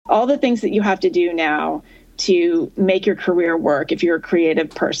all the things that you have to do now to make your career work if you're a creative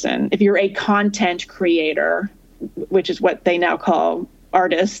person, if you're a content creator, which is what they now call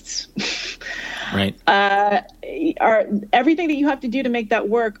artists. Right. Everything that you have to do to make that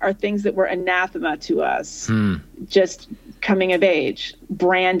work are things that were anathema to us. Just coming of age,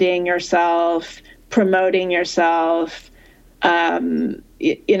 branding yourself, promoting yourself, conveying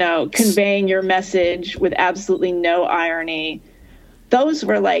your message with absolutely no irony. Those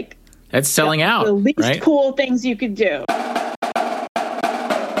were like that's selling out, the least right? cool things you could do.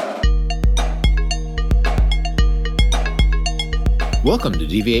 Welcome to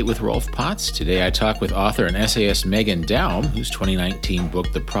Deviate with Rolf Potts. Today I talk with author and essayist Megan Daum, whose 2019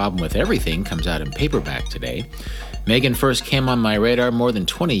 book The Problem with Everything comes out in paperback today. Megan first came on my radar more than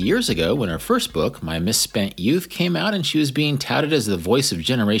 20 years ago when her first book, My Misspent Youth, came out, and she was being touted as the voice of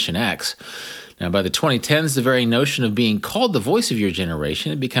Generation X. Now, by the 2010s, the very notion of being called the voice of your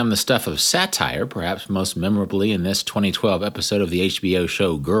generation had become the stuff of satire, perhaps most memorably in this 2012 episode of the HBO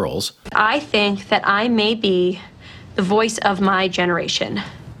show Girls. I think that I may be the voice of my generation,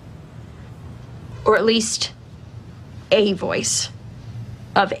 or at least a voice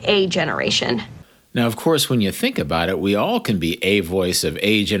of a generation. Now, of course, when you think about it, we all can be a voice of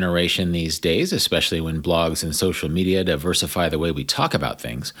a generation these days, especially when blogs and social media diversify the way we talk about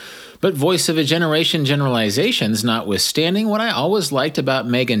things. But voice of a generation generalizations notwithstanding, what I always liked about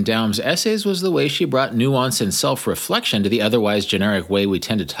Megan Daum's essays was the way she brought nuance and self-reflection to the otherwise generic way we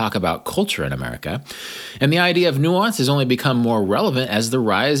tend to talk about culture in America. And the idea of nuance has only become more relevant as the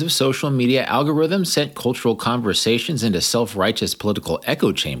rise of social media algorithms sent cultural conversations into self-righteous political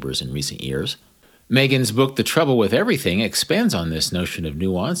echo chambers in recent years. Megan's book, The Trouble with Everything, expands on this notion of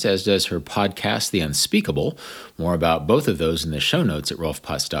nuance, as does her podcast, The Unspeakable. More about both of those in the show notes at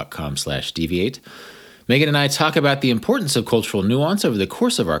rolfpotts.com/deviate. Megan and I talk about the importance of cultural nuance over the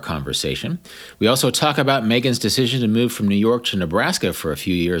course of our conversation. We also talk about Megan's decision to move from New York to Nebraska for a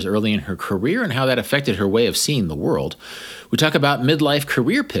few years early in her career and how that affected her way of seeing the world. We talk about midlife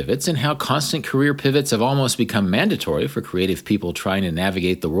career pivots and how constant career pivots have almost become mandatory for creative people trying to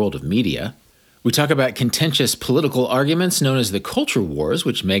navigate the world of media. We talk about contentious political arguments known as the culture wars,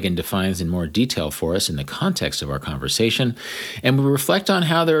 which Megan defines in more detail for us in the context of our conversation. And we reflect on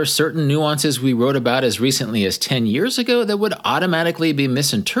how there are certain nuances we wrote about as recently as 10 years ago that would automatically be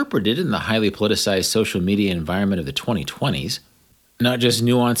misinterpreted in the highly politicized social media environment of the 2020s. Not just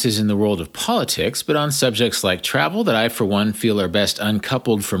nuances in the world of politics, but on subjects like travel that I, for one, feel are best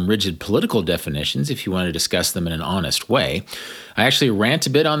uncoupled from rigid political definitions if you want to discuss them in an honest way. I actually rant a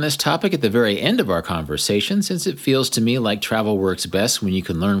bit on this topic at the very end of our conversation, since it feels to me like travel works best when you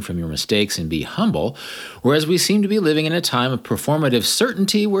can learn from your mistakes and be humble, whereas we seem to be living in a time of performative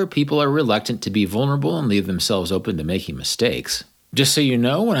certainty where people are reluctant to be vulnerable and leave themselves open to making mistakes. Just so you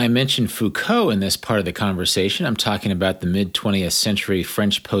know, when I mention Foucault in this part of the conversation, I'm talking about the mid-20th century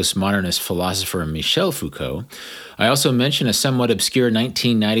French postmodernist philosopher Michel Foucault. I also mention a somewhat obscure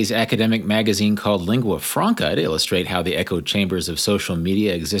 1990s academic magazine called Lingua Franca to illustrate how the echo chambers of social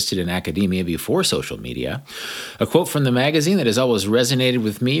media existed in academia before social media. A quote from the magazine that has always resonated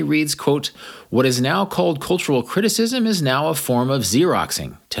with me reads, quote, "What is now called cultural criticism is now a form of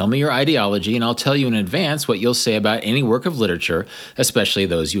Xeroxing. Tell me your ideology and I'll tell you in advance what you'll say about any work of literature, especially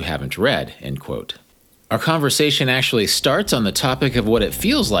those you haven't read," end quote. Our conversation actually starts on the topic of what it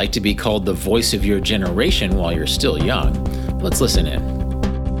feels like to be called the voice of your generation while you're still young. Let's listen in.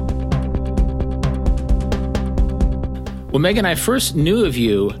 Well, Megan, I first knew of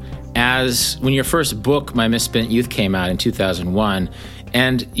you as when your first book, My Misspent Youth, came out in 2001,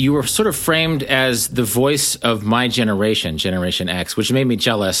 and you were sort of framed as the voice of my generation, Generation X, which made me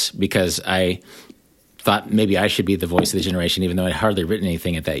jealous because I thought maybe I should be the voice of the generation, even though I'd hardly written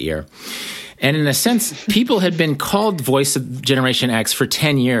anything at that year. And in a sense, people had been called voice of Generation X for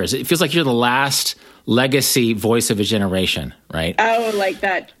 10 years. It feels like you're the last legacy voice of a generation, right? Oh, like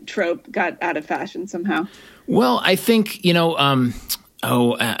that trope got out of fashion somehow. Well, I think, not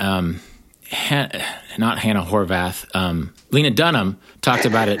Hannah Horvath, Lena Dunham talked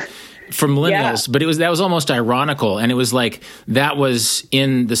about it for millennials, but that was almost ironical. And it was like that was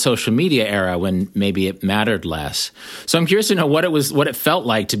in the social media era when maybe it mattered less. So I'm curious to know what it felt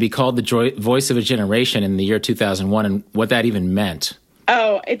like to be called the voice of a generation in the year 2001 and what that even meant.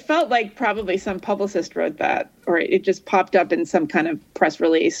 Oh, it felt like probably some publicist wrote that, or it just popped up in some kind of press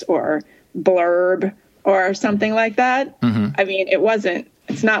release or blurb or something like that. Mm-hmm. I mean,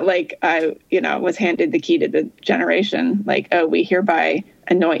 it's not like I, was handed the key to the generation, like, oh, we hereby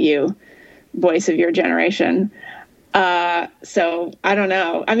anoint you voice of your generation. So I don't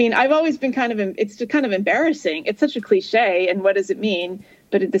know. I mean, I've always been it's kind of embarrassing. It's such a cliche. And what does it mean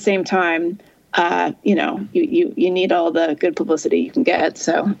but at the same time, you need all the good publicity you can get.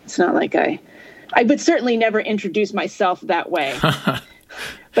 So it's not like I would certainly never introduce myself that way.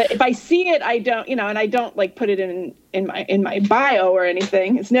 But if I see it, I don't, and I don't like put it in my bio or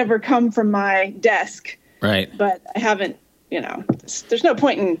anything. It's never come from my desk. Right. But I haven't, there's no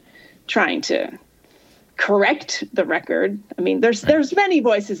point in trying to correct the record. I mean, there's many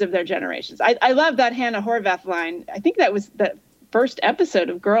voices of their generations. I love that Hannah Horvath line. I think that was the first episode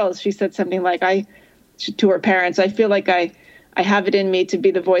of Girls. She said something like, to her parents, I feel like I have it in me to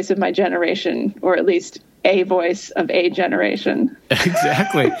be the voice of my generation, or at least a voice of a generation.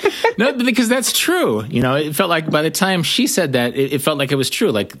 Exactly. No, because that's true. It felt like by the time she said that, it felt like it was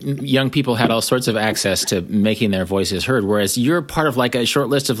true. Like young people had all sorts of access to making their voices heard, whereas you're part of like a short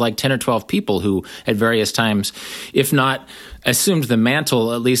list of like 10 or 12 people who at various times, if not assumed the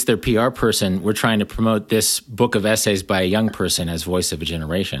mantle, at least their PR person, were trying to promote this book of essays by a young person as voice of a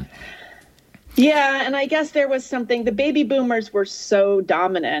generation. Yeah, and I guess there was something, the baby boomers were so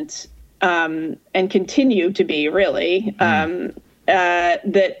dominant and continue to be, really,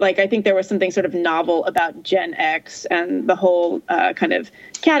 that, like, I think there was something sort of novel about Gen X and the whole kind of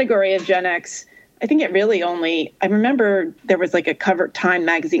category of Gen X. I think it really I remember there was like a Time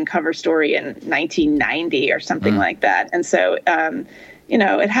magazine cover story in 1990 or something like that. And so,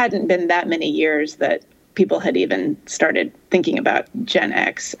 it hadn't been that many years that people had even started thinking about Gen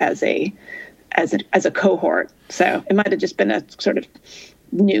X as a cohort. So it might have just been a sort of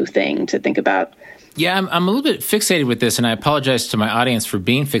new thing to think about. Yeah, I'm a little bit fixated with this, and I apologize to my audience for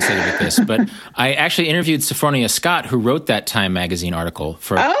being fixated with this, but I actually interviewed Sophronia Scott, who wrote that Time magazine article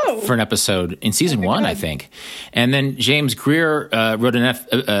for an episode in season 1, I think. And then James Greer wrote an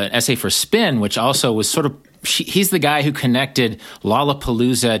essay for Spin, which also was sort of, he's the guy who connected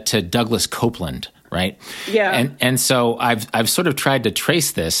Lollapalooza to Douglas Copeland, right? Yeah. And so I've sort of tried to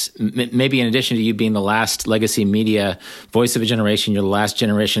trace this, maybe in addition to you being the last legacy media voice of a generation, you're the last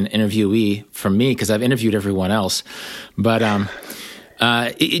generation interviewee from me, because I've interviewed everyone else. But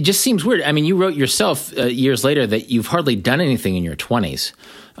it just seems weird. I mean, you wrote yourself years later that you've hardly done anything in your 20s.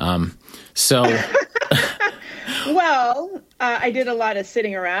 Well, I did a lot of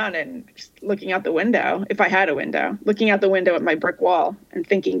sitting around and just looking out the window, if I had a window, looking out the window at my brick wall and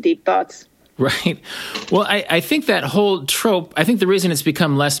thinking deep thoughts. Right. Well, I think that whole trope, I think the reason it's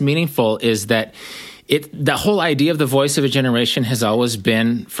become less meaningful is that the whole idea of the voice of a generation has always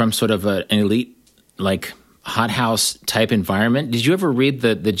been from sort of an elite, like, hothouse type environment. Did you ever read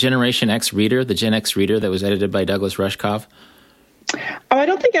the Generation X Reader, the Gen X Reader that was edited by Douglas Rushkoff? Oh, I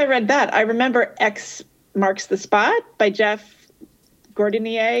don't think I read that. I remember X Marks the Spot by Jeff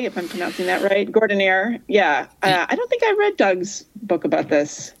Gordinier, if I'm pronouncing that right. Gordinier. Yeah. I don't think I read Doug's book about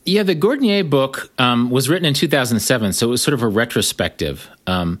this. Yeah, the Gordinier book was written in 2007, so it was sort of a retrospective.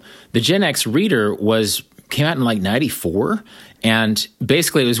 The Gen X Reader came out in like 94, and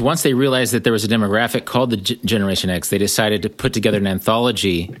basically it was once they realized that there was a demographic called the Generation X, they decided to put together an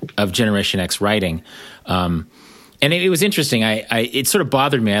anthology of Generation X writing. And it was interesting. It sort of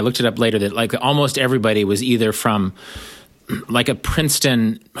bothered me. I looked it up later that like almost everybody was either from like a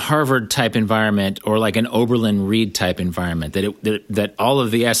Princeton, Harvard type environment or like an Oberlin Reed type environment. That all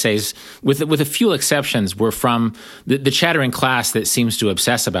of the essays, with a few exceptions, were from the chattering class that seems to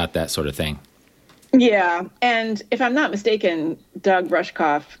obsess about that sort of thing. Yeah, and if I'm not mistaken, Doug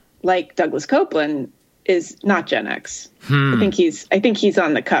Rushkoff, like Douglas Copeland, is not Gen X. I think he's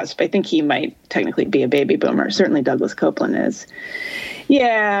on the cusp. I think he might technically be a baby boomer. Certainly Douglas Copeland is.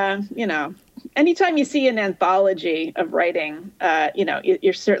 Yeah, anytime you see an anthology of writing,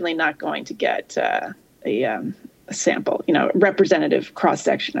 you're certainly not going to get a sample, representative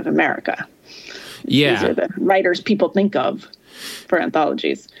cross-section of America. Yeah. These are the writers people think of for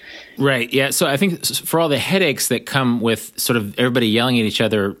anthologies. Right. Yeah. So I think for all the headaches that come with sort of everybody yelling at each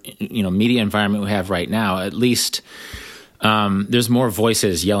other, media environment we have right now, at least there's more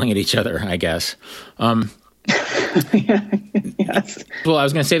voices yelling at each other, I guess. Yes. Well, I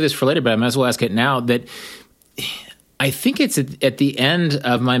was going to save this for later, but I might as well ask it now. That I think it's at the end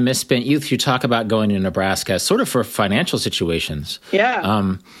of my misspent youth, you talk about going to Nebraska, sort of for financial situations.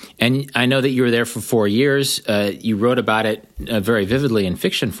 Yeah. And I know that you were there for 4 years. You wrote about it very vividly in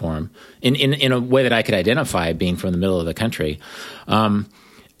fiction form, in a way that I could identify, being from the middle of the country.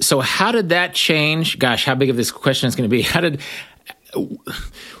 So how did that change? Gosh, how big of this question is going to be?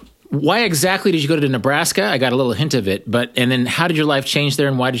 Why exactly did you go to Nebraska? I got a little hint of it, and then how did your life change there,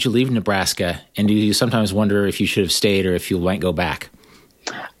 and why did you leave Nebraska? And do you sometimes wonder if you should have stayed or if you might go back?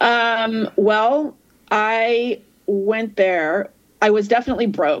 Well, I went there I was definitely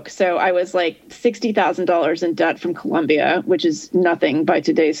broke. So I was like $60,000 in debt from Columbia, which is nothing by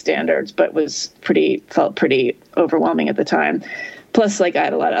today's standards, but felt pretty overwhelming at the time. Plus, like, I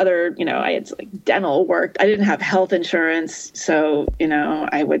had a lot of other, I had like dental work. I didn't have health insurance. So,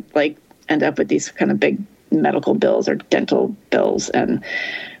 I would like end up with these kind of big medical bills or dental bills and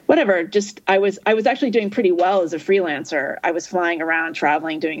whatever. Just, I was actually doing pretty well as a freelancer. I was flying around,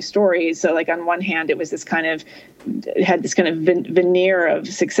 traveling, doing stories. So like on one hand, it had this kind of veneer of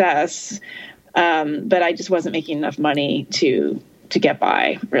success. But I just wasn't making enough money to get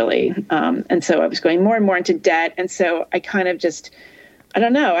by, really. And so I was going more and more into debt. And so I kind of just, I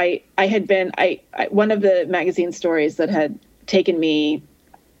don't know, I had been, one of the magazine stories that had taken me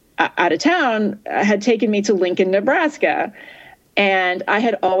out of town had taken me to Lincoln, Nebraska. And I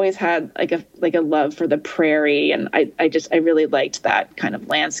had always had like a love for the prairie. And I really liked that kind of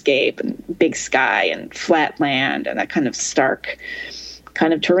landscape and big sky and flat land and that kind of stark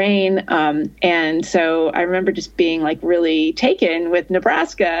kind of terrain. And so I remember just being like really taken with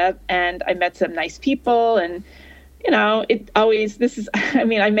Nebraska, and I met some nice people. And, I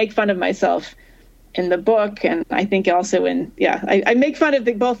make fun of myself in the book. And I think also I make fun of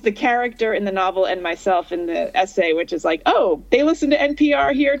both the character in the novel and myself in the essay, which is like, oh, they listen to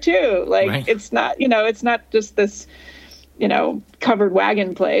NPR here too. Like, right. It's not just this, covered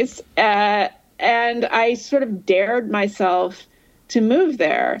wagon place. And I sort of dared myself to move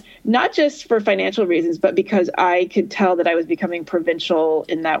there, not just for financial reasons, but because I could tell that I was becoming provincial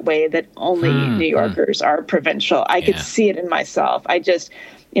in that way that only New Yorkers are provincial. I could see it in myself. I just,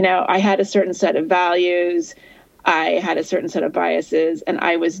 I had a certain set of values. I had a certain set of biases, and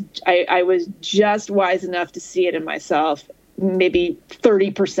I was just wise enough to see it in myself, maybe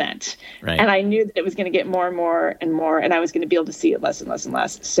 30%. Right. And I knew that it was going to get more and more and more, and I was going to be able to see it less and less and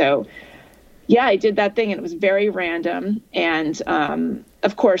less. So yeah, I did that thing, and it was very random. And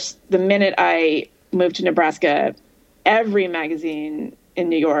of course, the minute I moved to Nebraska, every magazine in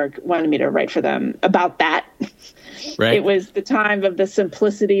New York wanted me to write for them about that. Right. It was the time of the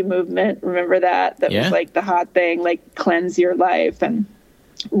simplicity movement. Remember that? That was like the hot thing, like Cleanse Your Life, and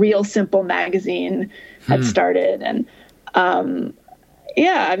Real Simple magazine had started. And I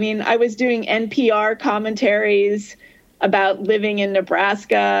was doing NPR commentaries about living in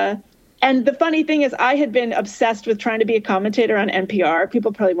Nebraska. And the funny thing is, I had been obsessed with trying to be a commentator on NPR.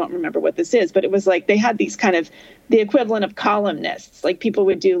 People probably won't remember what this is, but it was like they had these kind of the equivalent of columnists. Like people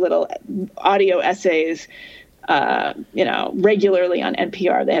would do little audio essays, regularly on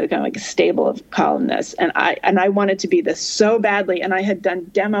NPR. They had kind of like a stable of columnists, and I wanted to be this so badly. And I had done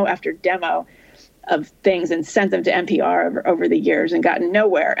demo after demo of things and sent them to NPR over the years and gotten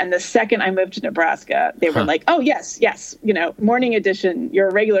nowhere. And the second I moved to Nebraska, they were like, oh, yes, Morning Edition, you're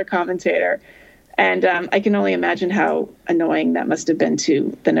a regular commentator. And I can only imagine how annoying that must have been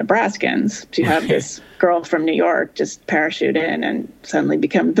to the Nebraskans to have this girl from New York just parachute in and suddenly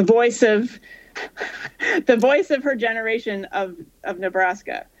become the voice of her generation of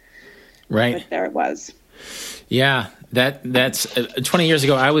Nebraska. Right. But there it was. Yeah, that's 20 years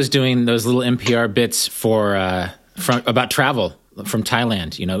ago. I was doing those little NPR bits about travel from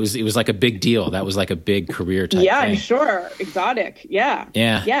Thailand. It was like a big deal. That was like a big career type thing. I'm sure. Exotic. Yeah.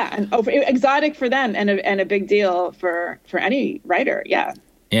 And exotic for them and a big deal for any writer. Yeah.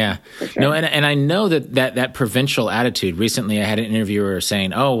 Yeah. Sure. No, and I know that provincial attitude. Recently, I had an interviewer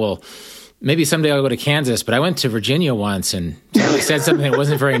saying, "Oh, well, maybe someday I'll go to Kansas, but I went to Virginia once and somebody said something that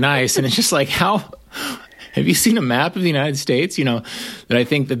wasn't very nice." And it's just like, how have you seen a map of the United States? That I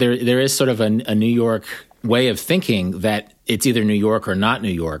think that there is sort of a New York way of thinking that it's either New York or not New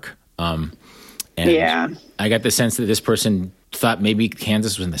York. And I got the sense that this person thought maybe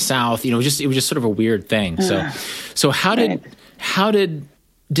Kansas was in the South. It was just sort of a weird thing. So how did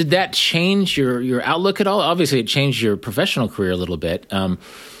that change your outlook at all? Obviously, it changed your professional career a little bit.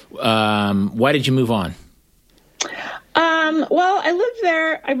 Why did you move on? Well, I lived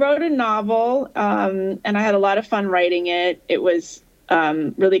there. I wrote a novel, and I had a lot of fun writing it. It was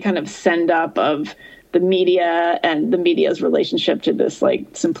really kind of send up of the media and the media's relationship to this like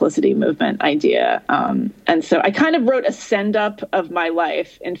simplicity movement idea. And so I kind of wrote a send up of my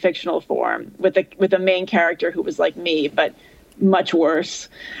life in fictional form with a main character who was like me, but much worse.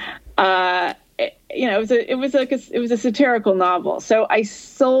 It was a satirical novel. So I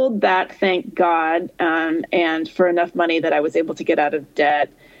sold that, thank God, and for enough money that I was able to get out of debt.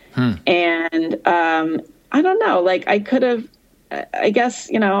 And I don't know, like I could have, I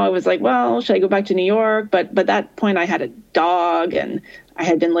guess, I was like, well, should I go back to New York? But by that point I had a dog and I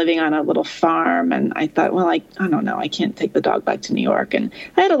had been living on a little farm, and I thought, well, I don't know, I can't take the dog back to New York. And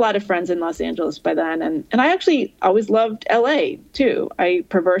I had a lot of friends in Los Angeles by then, and I actually always loved LA too. I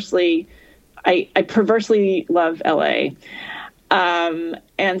perversely love LA.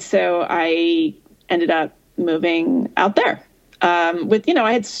 And so I ended up moving out there. With,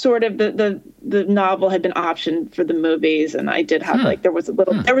 I had sort of the novel had been optioned for the movies, and I did have there was a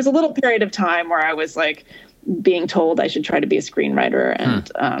little period of time where I was like being told I should try to be a screenwriter,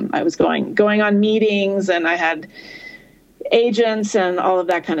 and I was going on meetings, and I had agents and all of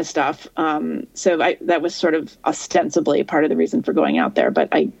that kind of stuff. So that was sort of ostensibly part of the reason for going out there, but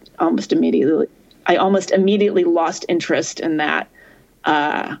I almost immediately lost interest in that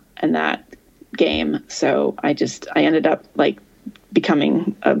game. So I ended up like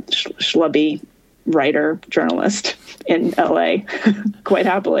becoming a schlubby writer journalist in LA quite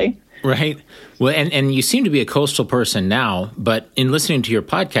happily. Right. Well, and you seem to be a coastal person now, but in listening to your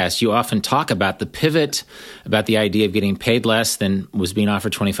podcast, you often talk about the pivot, about the idea of getting paid less than was being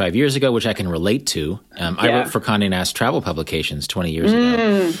offered 25 years ago, which I can relate to. I wrote for Condé Nast Travel Publications 20 years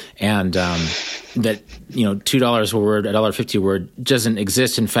ago, and that, $2 a word, $1.50 a word doesn't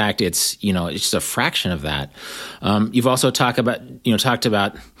exist. In fact, it's just a fraction of that. You've also talked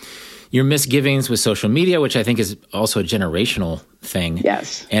about your misgivings with social media, which I think is also a generational thing.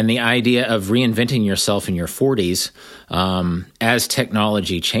 Yes. And the idea of reinventing yourself in your 40s as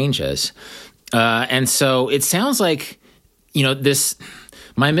technology changes. And so it sounds like,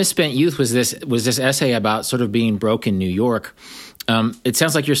 My Misspent Youth was this essay about sort of being broke in New York. It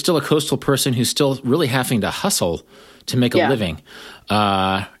sounds like you're still a coastal person who's still really having to hustle to make a living.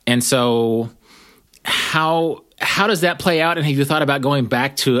 And so how does that play out? And have you thought about going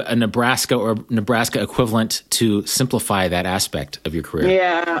back to a Nebraska or Nebraska equivalent to simplify that aspect of your career?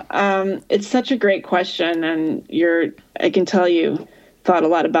 Yeah, it's such a great question. And I can tell you thought a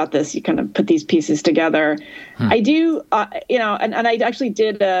lot about this. You kind of put these pieces together. I do, and I actually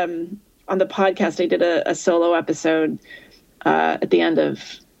did, on the podcast, I did a solo episode at the end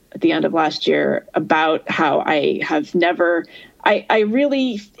of last year about how I have never... I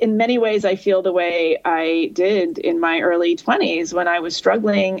really, in many ways, I feel the way I did in my early 20s when I was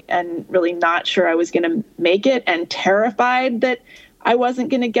struggling and really not sure I was going to make it and terrified that I wasn't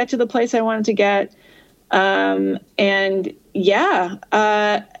going to get to the place I wanted to get. I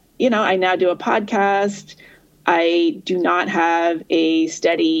now do a podcast. I do not have a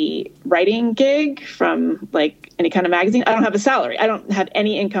steady writing gig from like any kind of magazine. I don't have a salary. I don't have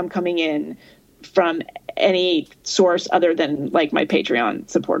any income coming in from any source other than like my Patreon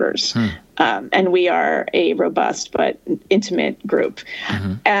supporters. And we are a robust but intimate group.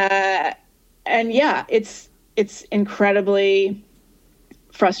 It's incredibly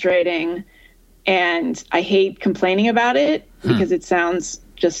frustrating, and I hate complaining about it because it sounds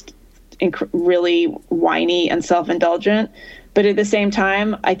just really whiny and self-indulgent. But at the same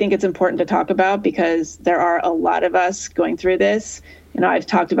time, I think it's important to talk about because there are a lot of us going through this. I've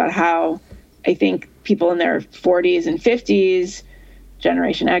talked about how I think people in their 40s and 50s,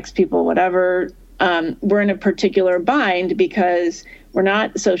 Generation X people, whatever, we're in a particular bind because we're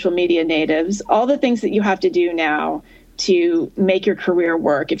not social media natives. All the things that you have to do now to make your career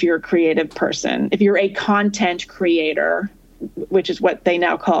work, if you're a creative person, if you're a content creator, which is what they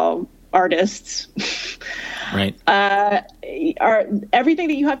now call artists, right? Everything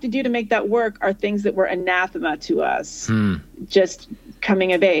that you have to do to make that work are things that were anathema to us. Just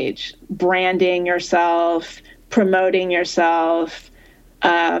coming of age, branding yourself, promoting yourself,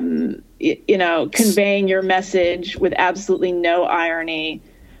 conveying your message with absolutely no irony.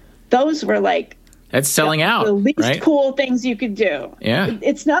 Those were like that's selling out. The least right? cool things you could do. Yeah,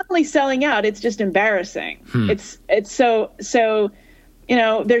 it's not only selling out; it's just embarrassing. It's so.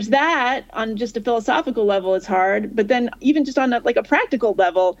 There's that on just a philosophical level. It's hard, but then even just on a practical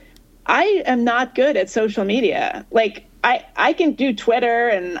level, I am not good at social media. Like I can do Twitter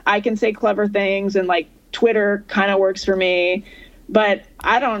and I can say clever things and like Twitter kind of works for me, but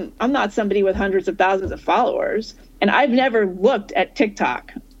I'm not somebody with hundreds of thousands of followers, and I've never looked at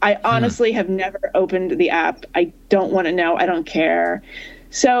TikTok. I honestly have never opened the app. I don't want to know. I don't care.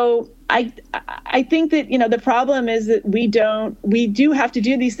 So I think that, the problem is that we do have to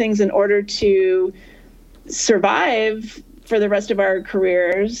do these things in order to survive for the rest of our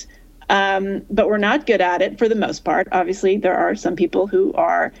careers. But we're not good at it for the most part. Obviously, there are some people who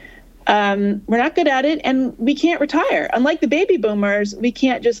are. We're not good at it, and we can't retire. Unlike the baby boomers, we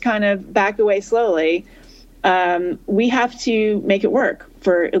can't just kind of back away slowly. We have to make it work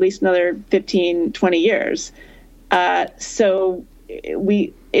for at least another 15, 20 years.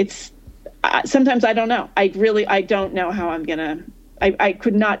 Sometimes I don't know. I don't know how I'm going to I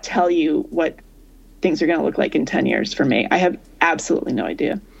could not tell you what things are going to look like in 10 years for me. I have absolutely no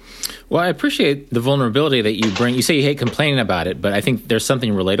idea. Well, I appreciate the vulnerability that you bring. You say you hate complaining about it, but I think there's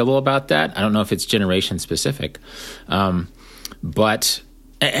something relatable about that. I don't know if it's generation specific. But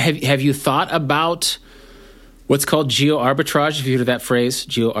have you thought about what's called geo-arbitrage? Have you heard of that phrase,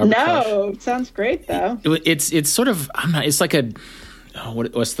 geo-arbitrage? No, it sounds great, though. It's sort of, it's like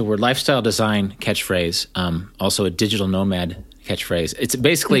what's the word? Lifestyle design catchphrase, also a digital nomad catchphrase. It's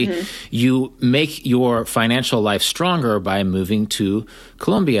basically you make your financial life stronger by moving to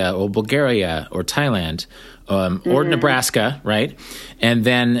Colombia or Bulgaria or Thailand or Nebraska, right? And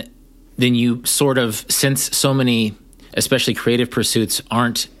then you sort of, since so many, especially creative pursuits,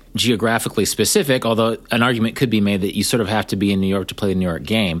 aren't geographically specific, although an argument could be made that you sort of have to be in New York to play the New York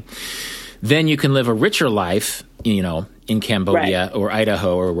game, then you can live a richer life, in Cambodia or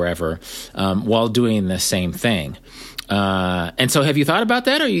Idaho or wherever, while doing the same thing. And so have you thought about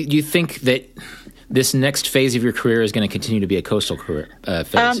that, or do you think that this next phase of your career is going to continue to be a coastal career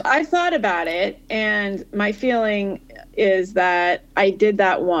phase? I thought about it, and my feeling is that I did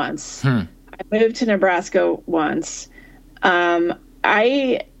that once. I moved to Nebraska once.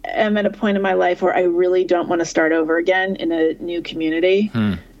 I am at a point in my life where I really don't want to start over again in a new community.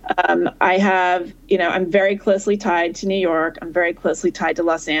 I have, I'm very closely tied to New York. I'm very closely tied to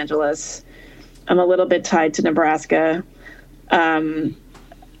Los Angeles. I'm a little bit tied to Nebraska. But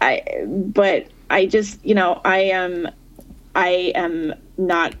I just, I am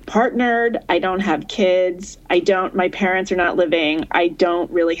not partnered. I don't have kids. My parents are not living. I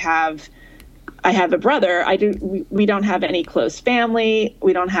have a brother. We don't have any close family.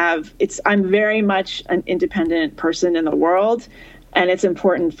 I'm very much an independent person in the world. And it's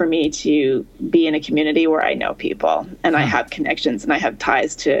important for me to be in a community where I know people and I have connections and I have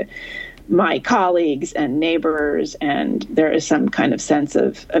ties to my colleagues and neighbors, and there is some kind of sense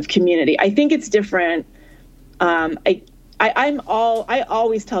of community. I think it's different. I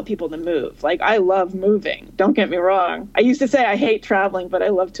always tell people to move. Like, I love moving. Don't get me wrong. I used to say I hate traveling, but I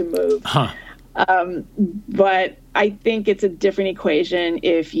love to move. But I think it's a different equation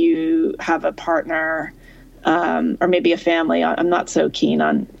if you have a partner or maybe a family. I'm not so keen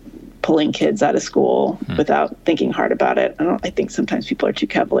on pulling kids out of school without thinking hard about it. I think sometimes people are too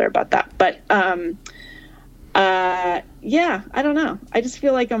cavalier about that. But yeah, I don't know. I just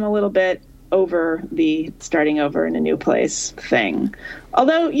feel like I'm a little bit over the starting over in a new place thing.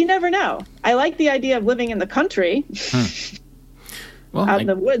 Although you never know. I like the idea of living in the country, out in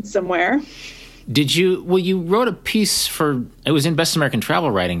the woods somewhere. You wrote a piece it was in Best American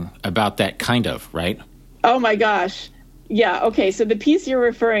Travel Writing about that kind of, right? Oh my gosh. Yeah. Okay. So the piece you're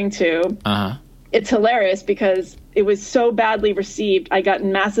referring to, it's hilarious because it was so badly received. I got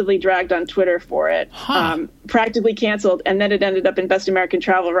massively dragged on Twitter for it, practically canceled. And then it ended up in Best American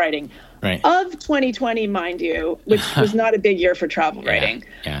Travel Writing of 2020, mind you, which was not a big year for travel writing.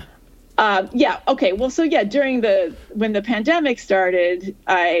 Yeah. Okay. Well, so yeah, when the pandemic started,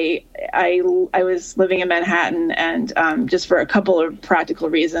 I was living in Manhattan, and just for a couple of practical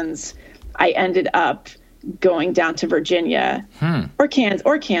reasons, I ended up going down to Virginia or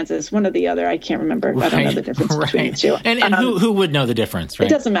Kansas, one or the other. I can't remember. I don't know the difference between the two. And who would know the difference, right? It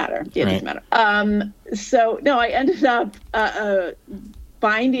doesn't matter. It doesn't matter. So no, I ended up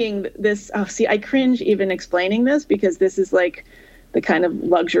finding this. Oh, see, I cringe even explaining this because this is like the kind of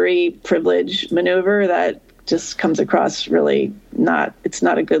luxury privilege maneuver that just comes across really it's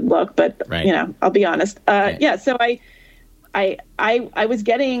not a good look, but I'll be honest. Yeah. So I was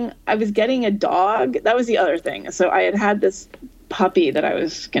getting a dog. That was the other thing. So I had this puppy that I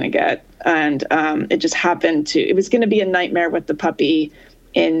was going to get, and it just happened it was going to be a nightmare with the puppy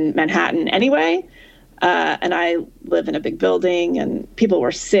in Manhattan anyway. And I live in a big building, and people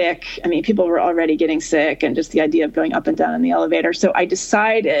were sick. I mean, people were already getting sick, and just the idea of going up and down in the elevator. So I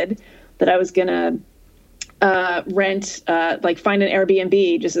decided that I was going to rent, find an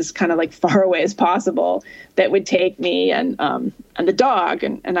Airbnb just as kind of like far away as possible that would take me and the dog.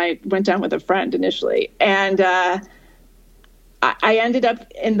 And I went down with a friend initially. And I ended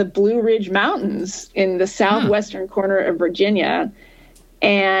up in the Blue Ridge Mountains in the southwestern corner of Virginia.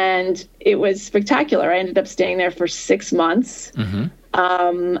 And it was spectacular. I ended up staying there for 6 months,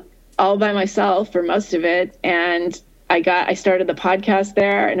 all by myself for most of it. And I started the podcast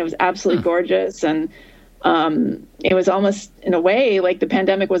there, and it was absolutely gorgeous. And it was almost in a way like the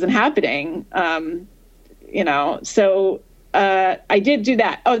pandemic wasn't happening, so I did do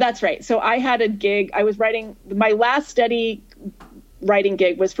that. Oh, that's right. So I had a gig. I was writing, my last steady writing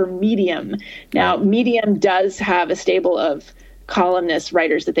gig was for Medium. Now, Medium does have a stable of columnists,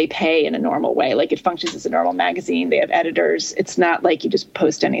 writers that they pay in a normal way. Like it functions as a normal magazine. They have editors. It's not like you just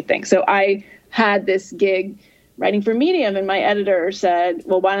post anything. So I had this gig writing for Medium, and my editor said,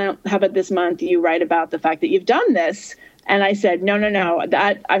 well, how about this month you write about the fact that you've done this? And I said, no,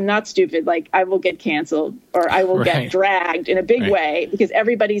 that I'm not stupid. Like I will get canceled or I will get dragged in a big way because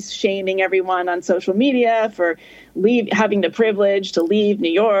everybody's shaming everyone on social media for having the privilege to leave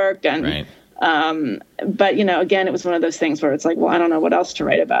New York. And, but again, it was one of those things where it's like, well, I don't know what else to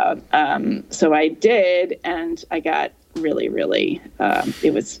write about. So I did, and I got really, really,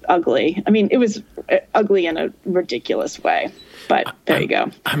 it was ugly. I mean, it was ugly in a ridiculous way, but there you go.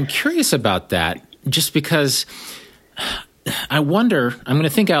 I'm curious about that just because I wonder, I'm going to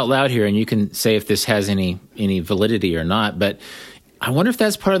think out loud here and you can say if this has any validity or not, but I wonder if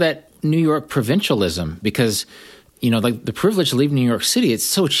that's part of that New York provincialism because, like the privilege to leave New York City, it's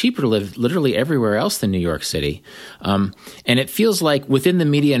so cheaper to live literally everywhere else than New York City. And it feels like within the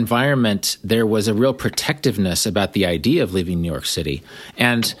media environment, there was a real protectiveness about the idea of leaving New York City.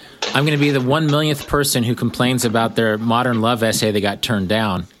 And I'm going to be the 1,000,000th person who complains about their modern love essay that got turned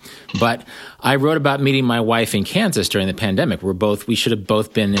down. But I wrote about meeting my wife in Kansas during the pandemic. We should have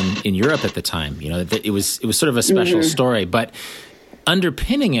both been in Europe at the time. It was sort of a special story. But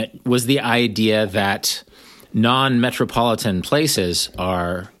underpinning it was the idea that non-metropolitan places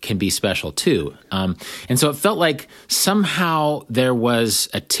can be special too. And so it felt like somehow there was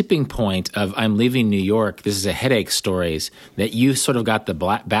a tipping point of I'm leaving New York. This is a headache stories that you sort of got the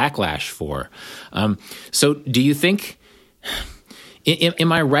backlash for. So do you think...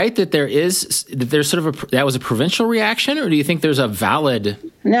 Am I right that there's sort of that was a provincial reaction, or do you think there's a valid?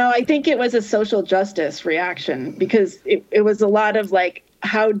 No, I think it was a social justice reaction because it was a lot of like,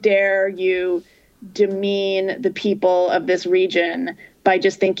 how dare you demean the people of this region by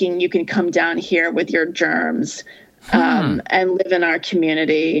just thinking you can come down here with your germs and live in our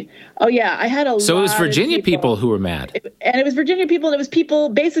community. Oh yeah, I had a lot. So it was Virginia people who were mad, and it was Virginia people, and it was people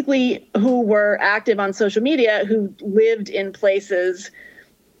basically who were active on social media who lived in places,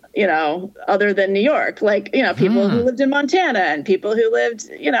 other than New York, like people who lived in Montana and people who lived,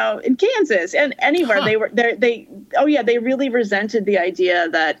 in Kansas and anywhere. They were there. They really resented the idea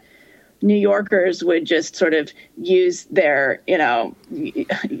that New Yorkers would just sort of use their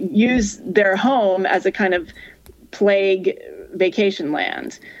home as a kind of plague vacation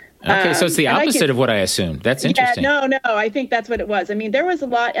land. Okay, so it's the opposite of what I assumed. That's interesting. Yeah, no, I think that's what it was. I mean, there was a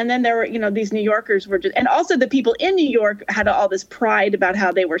lot, and then there were, these New Yorkers were just, and also the people in New York had all this pride about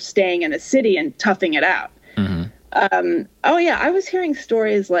how they were staying in a city and toughing it out. Mm-hmm. I was hearing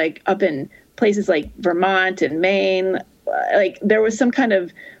stories like up in places like Vermont and Maine, like there was some kind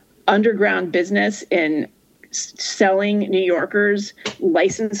of underground business in selling New Yorkers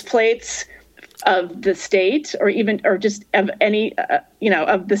license plates of the state or just of any,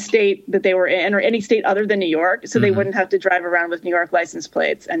 of the state that they were in or any state other than New York. So they wouldn't have to drive around with New York license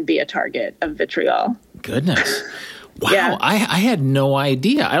plates and be a target of vitriol. Goodness. Wow. Yeah. I had no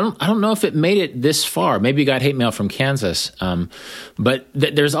idea. I don't know if it made it this far. Maybe you got hate mail from Kansas. But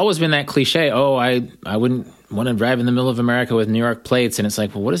there's always been that cliche, I wouldn't want to drive in the middle of America with New York plates. And it's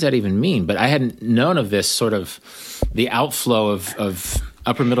like, well, what does that even mean? But I hadn't known of this sort of the outflow of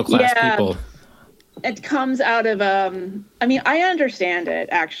upper middle class people. It comes out of, I understand it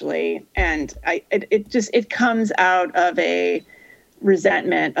actually. And it comes out of a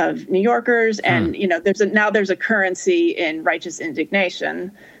resentment of New Yorkers. And, there's a currency in righteous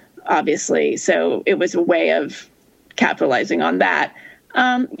indignation, obviously. So it was a way of capitalizing on that.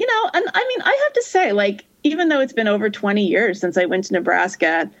 And I have to say, like, even though it's been over 20 years since I went to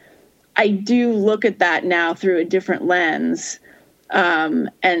Nebraska, I do look at that now through a different lens.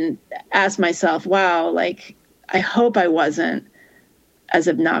 And ask myself, wow, like, I hope I wasn't as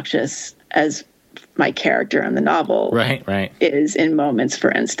obnoxious as my character in the novel is in moments, for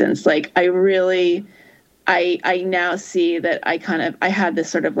instance. Like, I really, I now see that I had this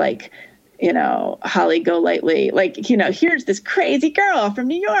sort of like, Holly Golightly, like, here's this crazy girl from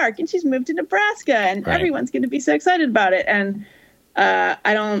New York and she's moved to Nebraska and everyone's going to be so excited about it. And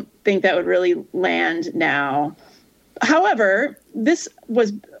I don't think that would really land now. However, this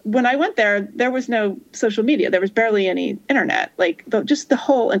was when I went there, there was no social media. There was barely any internet. Like just the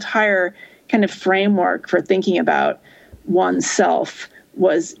whole entire kind of framework for thinking about oneself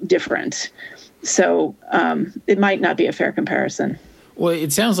was different. So it might not be a fair comparison. Well,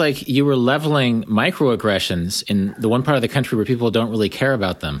 it sounds like you were leveling microaggressions in the one part of the country where people don't really care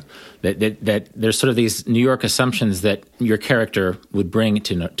about them. That there's sort of these New York assumptions that your character would bring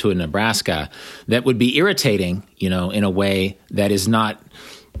to a Nebraska that would be irritating, in a way that is not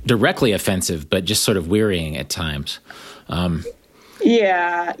directly offensive, but just sort of wearying at times.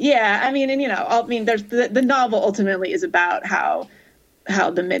 Yeah. I mean, and there's the novel ultimately is about how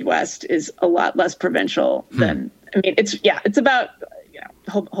the Midwest is a lot less provincial than. I mean, it's about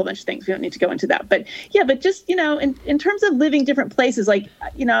a whole bunch of things. We don't need to go into that, but just in terms of living different places, like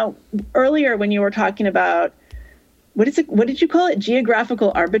earlier when you were talking about. What did you call it?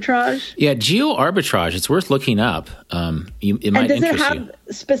 Geographical arbitrage? Yeah, geo-arbitrage. It's worth looking up. It might interest you. And does it have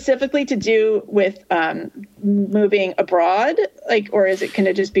specifically to do with moving abroad? Or can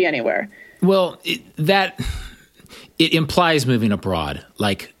it just be anywhere? Well, it implies moving abroad.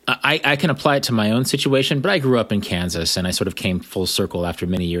 I can apply it to my own situation, but I grew up in Kansas, and I sort of came full circle after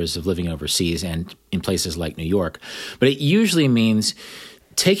many years of living overseas and in places like New York. But it usually means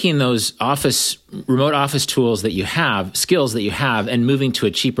taking those remote office tools that you have, skills that you have, and moving to a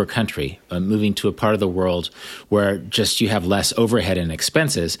cheaper country, moving to a part of the world where just you have less overhead and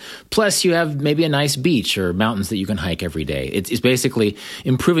expenses. Plus, you have maybe a nice beach or mountains that you can hike every day. It's basically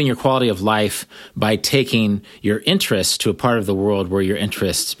improving your quality of life by taking your interests to a part of the world where your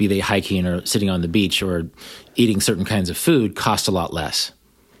interests, be they hiking or sitting on the beach or eating certain kinds of food, cost a lot less.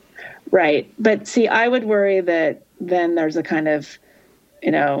 Right. But see, I would worry that then there's a kind of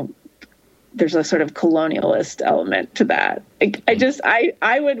there's a sort of colonialist element to that.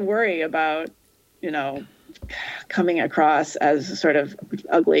 I would worry about, coming across as a sort of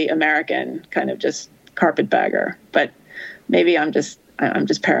ugly American kind of just carpetbagger. But maybe I'm just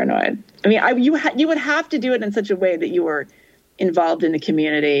paranoid. I mean, you would have to do it in such a way that you were involved in the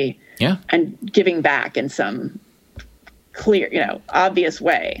community, and giving back in some clear, obvious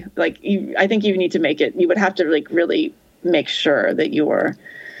way. I think you need to make it. You would have to really make sure that you were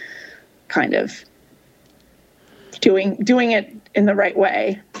kind of doing it in the right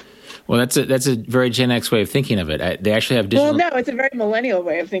way. Well, that's a very Gen X way of thinking of it. They actually have digital. Well, no, it's a very millennial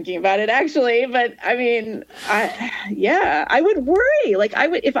way of thinking about it, actually. But I mean, I would worry.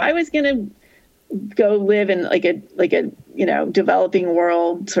 If I was going to go live in like a developing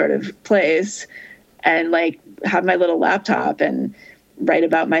world sort of place, and have my little laptop and write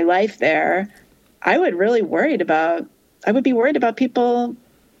about my life there, I would be worried about people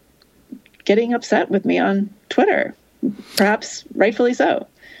getting upset with me on Twitter, perhaps rightfully so.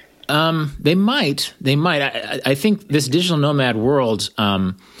 They might. I think this digital nomad world,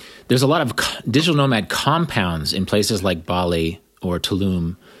 there's a lot of digital nomad compounds in places like Bali or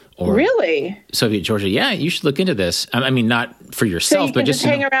Tulum. Or really? Soviet Georgia. Yeah, you should look into this. I mean, not for yourself, so you but just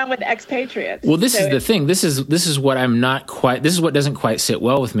hang around with expatriates. Well, this is the thing. This is what I'm not quite. This is what doesn't quite sit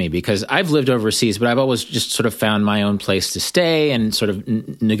well with me, because I've lived overseas, but I've always just sort of found my own place to stay and sort of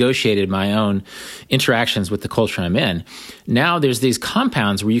negotiated my own interactions with the culture I'm in. Now there's these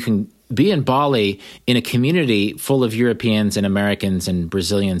compounds where you can be in Bali in a community full of Europeans and Americans and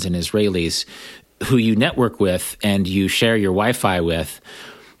Brazilians and Israelis who you network with and you share your Wi-Fi with.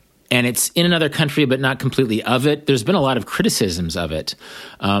 And it's in another country, but not completely of it. There's been a lot of criticisms of it.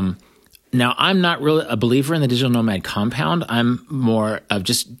 Now, I'm not really a believer in the digital nomad compound. I'm more of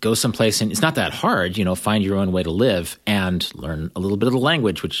just go someplace, and it's not that hard, find your own way to live and learn a little bit of the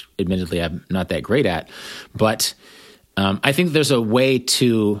language, which admittedly I'm not that great at. But I think there's a way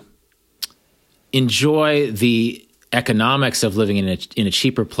to enjoy the economics of living in a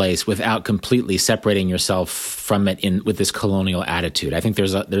cheaper place without completely separating yourself from it with this colonial attitude. I think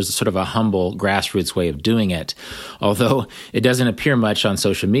there's a sort of a humble grassroots way of doing it, although it doesn't appear much on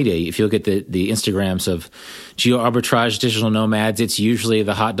social media. If you look at the Instagrams of geo-arbitrage digital nomads, it's usually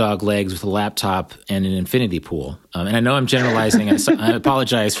the hot dog legs with a laptop and an infinity pool. And I know I'm generalizing. I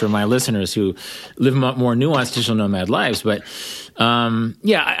apologize for my listeners who live more nuanced digital nomad lives, but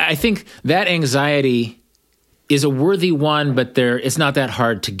I think that anxiety is a worthy one, but it's not that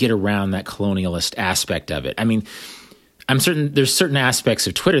hard to get around that colonialist aspect of it. I mean, I'm certain there's certain aspects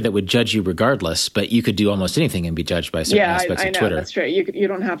of Twitter that would judge you regardless, but you could do almost anything and be judged by certain aspects of Twitter. Yeah, that's true. You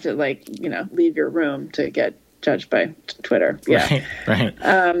don't have to leave your room to get judged by Twitter. Yeah, right.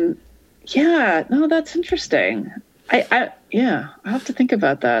 No, that's interesting. I'll have to think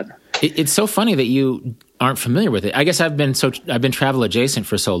about that. It's so funny that you aren't familiar with it. I guess I've been travel adjacent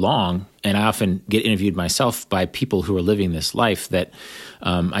for so long, and I often get interviewed myself by people who are living this life that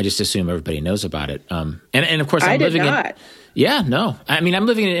I just assume everybody knows about it. And of course, I'm living in. Yeah, no. I mean, I'm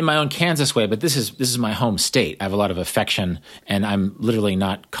living in my own Kansas way, but this is my home state. I have a lot of affection, and I'm literally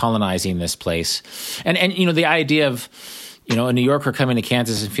not colonizing this place. And the idea of a New Yorker coming to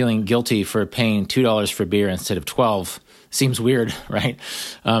Kansas and feeling guilty for paying $2 for beer instead of 12 seems weird, right?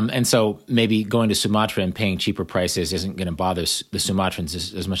 And so maybe going to Sumatra and paying cheaper prices isn't going to bother the Sumatrans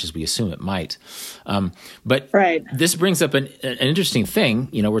as much as we assume it might. But this brings up an interesting thing.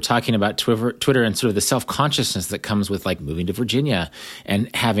 We're talking about Twitter and sort of the self-consciousness that comes with like moving to Virginia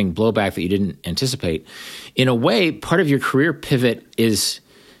and having blowback that you didn't anticipate. In a way, part of your career pivot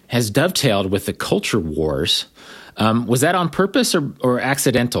has dovetailed with the culture wars. Was that on purpose or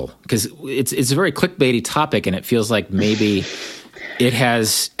accidental? Because it's a very clickbaity topic, and it feels like maybe it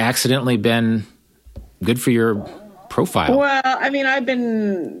has accidentally been good for your profile. Well, I mean, I've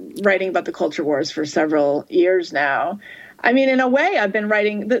been writing about the culture wars for several years now. I mean, in a way, I've been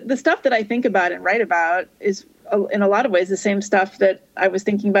writing the stuff that I think about and write about is in a lot of ways the same stuff that I was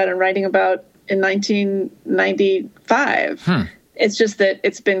thinking about and writing about in 1995. It's just that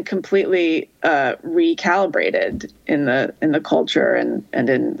it's been completely recalibrated in the culture and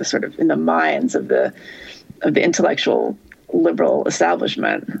in the sort of in the minds of the intellectual liberal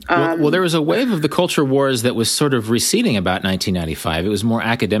establishment. Well, there was a wave of the culture wars that was sort of receding about 1995. It was more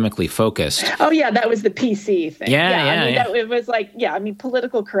academically focused. Oh yeah, that was the PC thing. Yeah. It was like,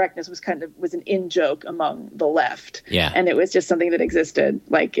 political correctness was was an in-joke among the left. Yeah. And it was just something that existed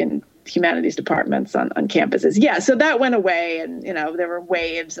like in humanities departments on campuses. Yeah, so that went away, and there were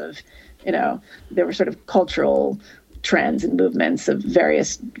waves of, there were sort of cultural trends and movements of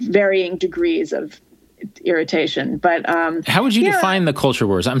varying degrees of irritation. But how would you define the culture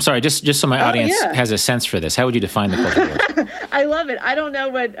wars? I'm sorry, just so my audience has a sense for this. How would you define the culture wars? I love it. I don't know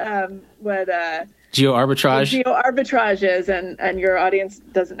what geo-arbitrage? Geo-arbitrage is, and your audience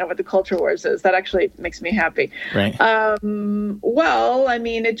doesn't know what the culture wars is. That actually makes me happy. Right. Well, I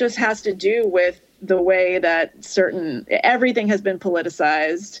mean, it just has to do with the way that everything has been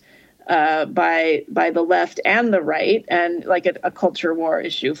politicized by the left and the right. And like a culture war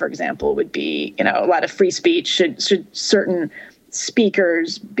issue, for example, would be, a lot of free speech. Should certain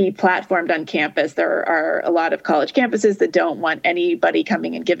speakers be platformed on campus? There are a lot of college campuses that don't want anybody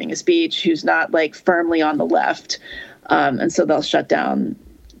coming and giving a speech who's not like firmly on the left, and so they'll shut down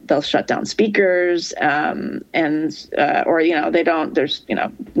speakers, or they don't. There's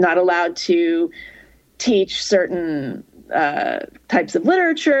not allowed to teach certain types of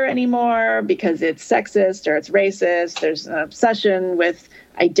literature anymore because it's sexist or it's racist. There's an obsession with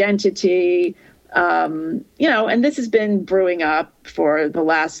identity. And this has been brewing up for the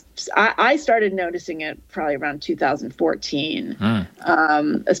last, I started noticing it probably around 2014,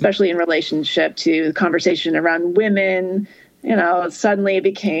 especially in relationship to the conversation around women. Suddenly it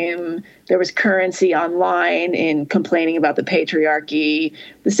became, there was currency online in complaining about the patriarchy.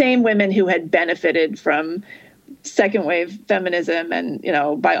 The same women who had benefited from second wave feminism and,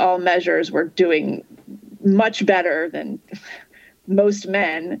 by all measures were doing much better than most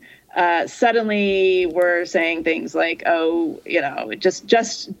men, suddenly we're saying things like,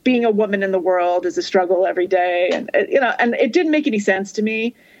 just being a woman in the world is a struggle every day. And it didn't make any sense to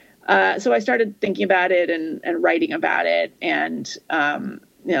me. So I started thinking about it and writing about it. And,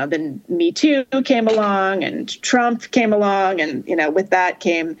 then Me Too came along and Trump came along. And, with that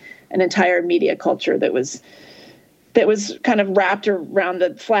came an entire media culture that was kind of wrapped around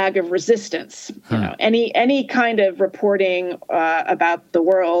the flag of resistance. Any kind of reporting about the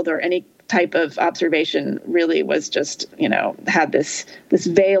world or any type of observation really was just, had this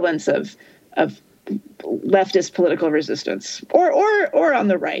valence of leftist political resistance, or on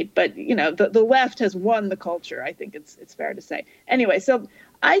the right. But the left has won the culture. I think it's fair to say. Anyway, so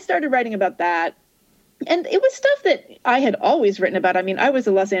I started writing about that. And it was stuff that I had always written about. I mean, I was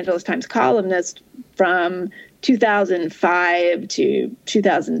a Los Angeles Times columnist from 2005 to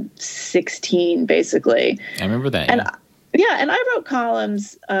 2016, basically. I remember that. And and I wrote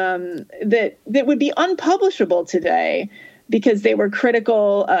columns that would be unpublishable today because they were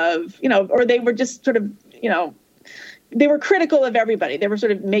critical of, or they were just sort of, they were critical of everybody. They were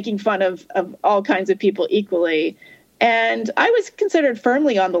sort of making fun of all kinds of people equally. And I was considered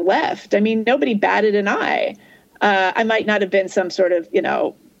firmly on the left. I mean, nobody batted an eye. I might not have been some sort of,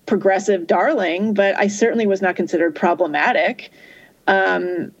 progressive darling, but I certainly was not considered problematic.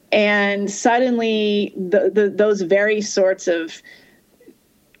 And suddenly those very sorts of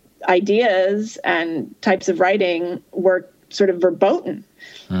ideas and types of writing were sort of verboten.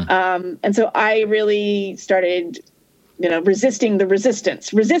 And so I really started resisting the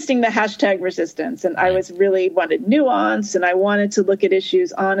resistance, resisting the hashtag resistance. And I wanted nuance, and I wanted to look at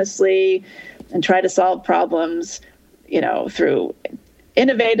issues honestly and try to solve problems, through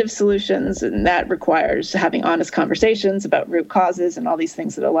innovative solutions, and that requires having honest conversations about root causes and all these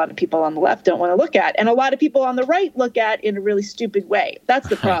things that a lot of people on the left don't want to look at, and a lot of people on the right look at in a really stupid way. That's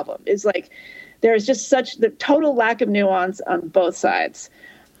the problem. Is like there's just such the total lack of nuance on both sides.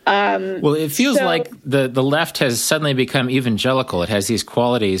 Well, it feels like the left has suddenly become evangelical. It has these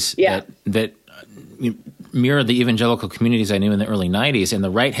qualities that mirror the evangelical communities I knew in the early 90s, and the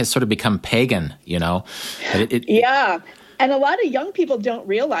right has sort of become pagan, Yeah. And a lot of young people don't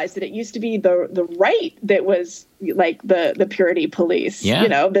realize that it used to be the right that was like the purity police.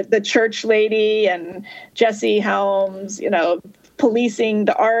 Yeah. The church lady and Jesse Helms, policing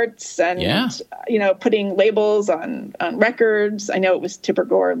the arts and, putting labels on records. I know it was Tipper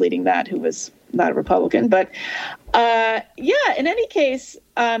Gore leading that, who was not a Republican. But in any case,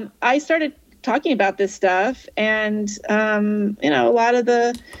 I started talking about this stuff, and, a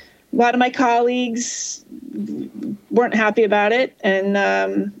lot of my colleagues weren't happy about it, and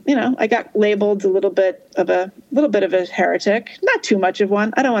I got labeled a little bit of a heretic. Not too much of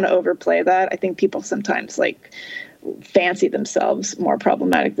one. I don't want to overplay that. I think people sometimes fancy themselves more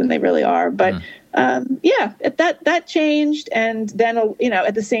problematic than they really are. But that changed, and then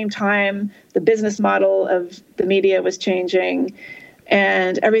at the same time, the business model of the media was changing.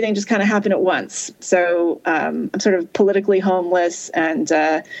 And everything just kind of happened at once. So I'm sort of politically homeless and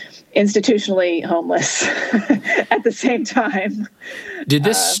institutionally homeless at the same time. Did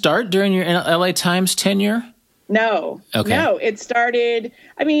this start during your LA Times tenure? No. Okay. No, it started,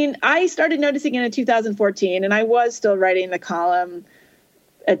 I started noticing it in 2014, and I was still writing the column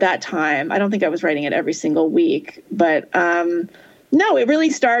at that time. I don't think I was writing it every single week, but no, it really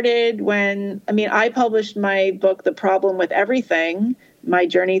started when, I published my book, The Problem with Everything, My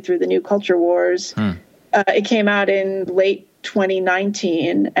Journey Through the New Culture Wars. It came out in late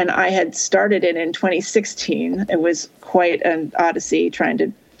 2019, and I had started it in 2016. It was quite an odyssey trying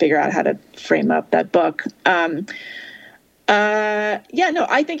to figure out how to frame up that book. I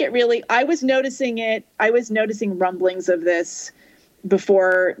think it really, I was noticing rumblings of this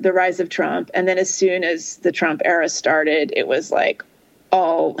before the rise of Trump. And then as soon as the Trump era started, it was like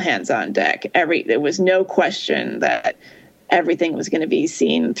all hands on deck. There was no question that everything was going to be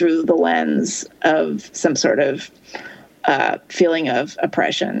seen through the lens of some sort of feeling of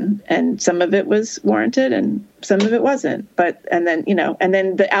oppression. And some of it was warranted and some of it wasn't. And then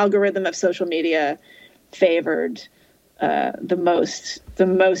the algorithm of social media favored the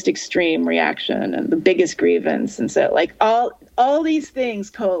most extreme reaction and the biggest grievance. And so all these things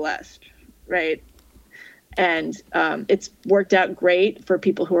coalesced, right? And it's worked out great for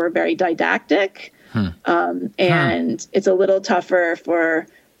people who are very didactic. And it's a little tougher for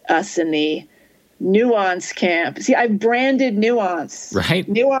us in the nuance camp. See, I've branded nuance. Right.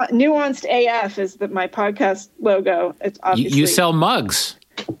 Nuanced AF is my podcast logo. It's obviously you sell mugs.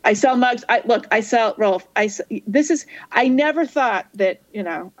 I sell mugs. I sell, Rolf. I never thought that,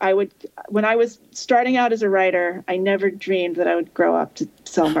 I would, when I was starting out as a writer, I never dreamed that I would grow up to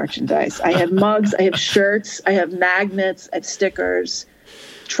sell merchandise. I have mugs, I have shirts, I have magnets, I have stickers,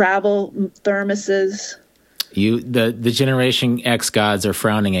 travel thermoses. The Generation X gods are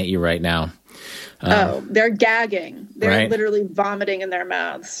frowning at you right now. They're gagging. They're literally vomiting in their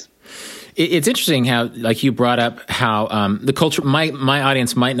mouths. It's interesting how, you brought up how the culture. My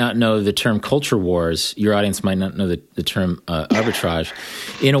audience might not know the term culture wars. Your audience might not know the term arbitrage.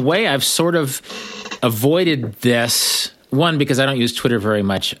 In a way, I've sort of avoided this. One, because I don't use Twitter very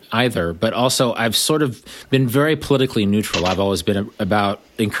much either, but also I've sort of been very politically neutral. I've always been about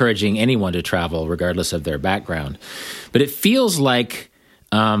encouraging anyone to travel, regardless of their background. But it feels like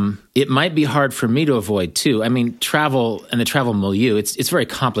it might be hard for me to avoid too. Travel and the travel milieu, it's very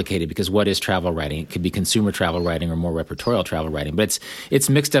complicated because what is travel writing? It could be consumer travel writing or more reportorial travel writing, but it's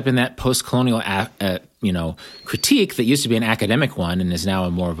mixed up in that post-colonial critique that used to be an academic one and is now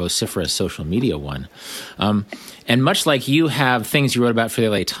a more vociferous social media one. And much like you have things you wrote about for the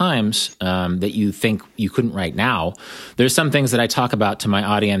LA Times that you think you couldn't write now, there's some things that I talk about to my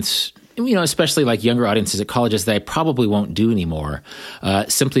audience, especially like younger audiences at colleges, that I probably won't do anymore,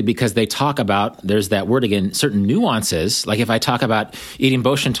 simply because they talk about, there's that word again, certain nuances. Like if I talk about eating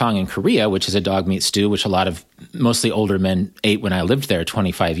boshintong in Korea, which is a dog meat stew, which a lot of mostly older men ate when I lived there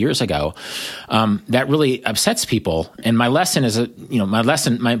 25 years ago, that really upsets people. And my lesson is,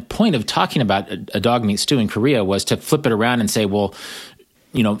 my point of talking about a dog meat stew in Korea was to flip it around and say, well,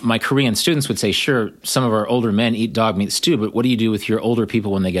 my Korean students would say, sure, some of our older men eat dog meat stew, but what do you do with your older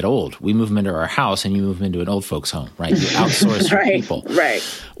people when they get old? We move them into our house and you move them into an old folks' home, right? You outsource your people. Right.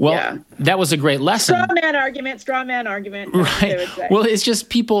 Well, that was a great lesson. Straw man argument. Right. Well, it's just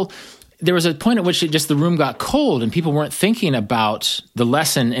people, there was a point at which the room got cold and people weren't thinking about the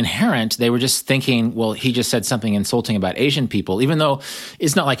lesson inherent. They were just thinking, well, he just said something insulting about Asian people, even though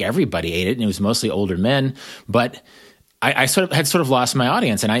it's not like everybody ate it and it was mostly older men. But I had lost my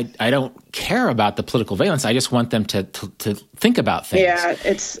audience, and I don't care about the political valence. I just want them to think about things. Yeah,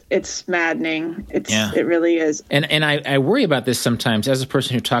 it's maddening. It really is. And I worry about this sometimes as a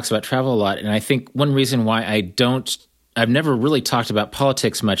person who talks about travel a lot. And I think one reason why I've never really talked about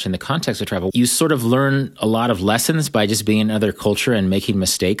politics much in the context of travel. You sort of learn a lot of lessons by just being in another culture and making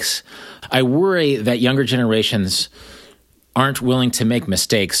mistakes. I worry that younger generations aren't willing to make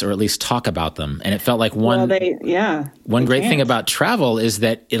mistakes or at least talk about them. And it felt like one great thing about travel is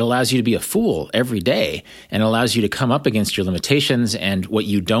that it allows you to be a fool every day and allows you to come up against your limitations and what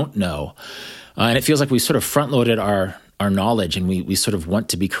you don't know. And it feels like we sort of front-loaded our knowledge, and we sort of want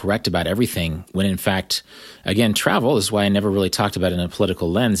to be correct about everything when in fact, again, travel is why I never really talked about it in a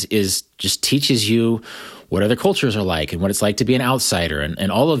political lens, is just teaches you what other cultures are like and what it's like to be an outsider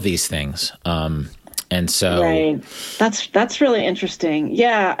and all of these things. And so, right. That's really interesting.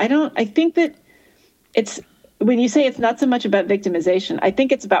 Yeah, I think that it's, when you say it's not so much about victimization, I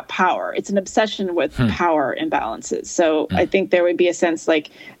think it's about power. It's an obsession with power imbalances. So I think there would be a sense like,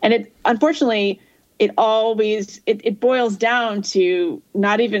 and it, unfortunately, it boils down to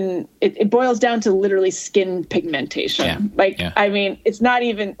it boils down to literally skin pigmentation. Yeah. I mean, it's not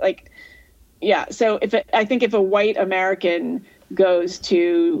even like, so I think if a white American goes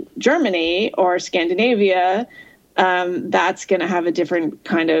to Germany or Scandinavia, that's going to have a different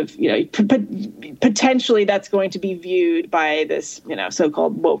kind of, potentially that's going to be viewed by this,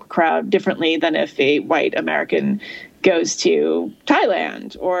 so-called woke crowd differently than if a white American goes to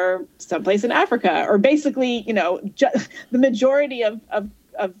Thailand or someplace in Africa, or basically, the majority of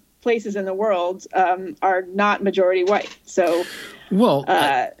places in the world are not majority white. So,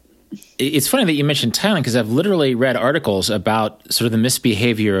 it's funny that you mentioned Thailand, because I've literally read articles about sort of the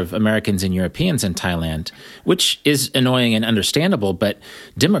misbehavior of Americans and Europeans in Thailand, which is annoying and understandable, but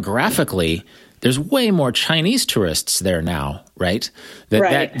demographically, there's way more Chinese tourists there now, right?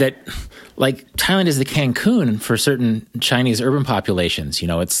 That like Thailand is the Cancun for certain Chinese urban populations.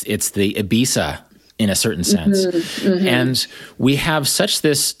 It's the Ibiza in a certain sense. And we have such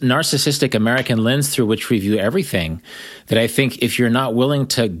this narcissistic American lens through which we view everything that I think if you're not willing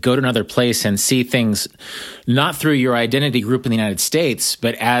to go to another place and see things not through your identity group in the United States,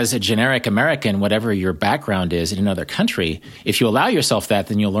 but as a generic American, whatever your background is in another country, if you allow yourself that,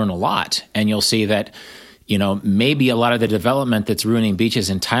 then you'll learn a lot. And you'll see that maybe a lot of the development that's ruining beaches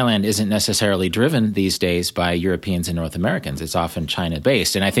in Thailand isn't necessarily driven these days by Europeans and North Americans. It's often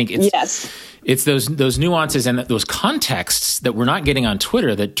China-based. And I think it's those nuances and those contexts that we're not getting on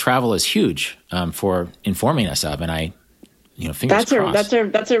Twitter that travel is huge for informing us of. And fingers crossed.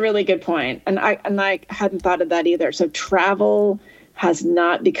 That's a really good point. And I hadn't thought of that either. So travel has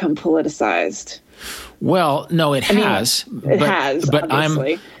not become politicized. Well, no, it has. It has, but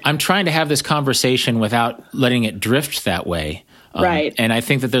I'm trying to have this conversation without letting it drift that way. Right. And I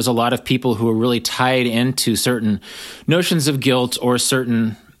think that there's a lot of people who are really tied into certain notions of guilt or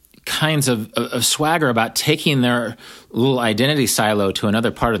certain kinds of swagger about taking their little identity silo to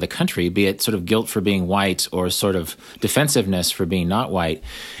another part of the country, be it sort of guilt for being white or sort of defensiveness for being not white,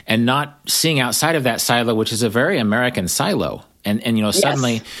 and not seeing outside of that silo, which is a very American silo. And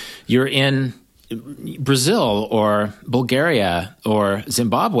suddenly you're in Brazil or Bulgaria or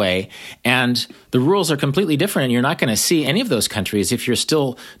Zimbabwe, and the rules are completely different, and you're not going to see any of those countries if you're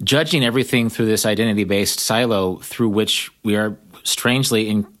still judging everything through this identity-based silo through which we are strangely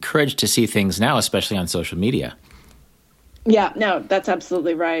encouraged to see things now, especially on social media. Yeah, no, that's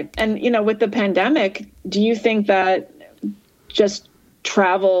absolutely right. And, with the pandemic, do you think that just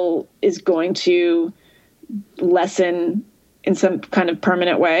travel is going to lessen in some kind of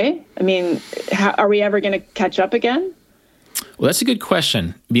permanent way? I mean, are we ever going to catch up again? Well, that's a good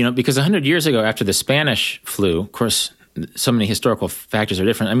question, because 100 years ago after the Spanish flu, of course, so many historical factors are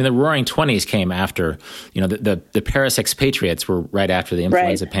different. I mean, the Roaring '20s came after, the Paris expatriates were right after the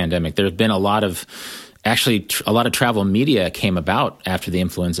influenza pandemic. There's been a lot of travel media came about after the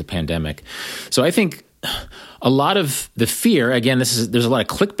influenza pandemic. So I think a lot of the fear, again, there's a lot of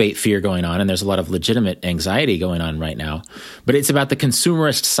clickbait fear going on, and there's a lot of legitimate anxiety going on right now. But it's about the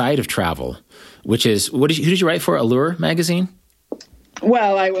consumerist side of travel, which is, who did you write for? Allure magazine?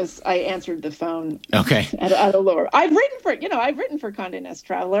 Well, I answered the phone. Okay. At Allure. I've written for Condé Nast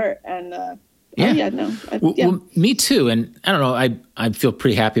Traveler, and well, me too. And I don't know, I feel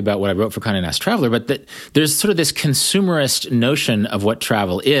pretty happy about what I wrote for Condé Nast Traveler, but there's sort of this consumerist notion of what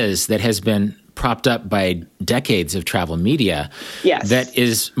travel is that has been propped up by decades of travel media. Yes. That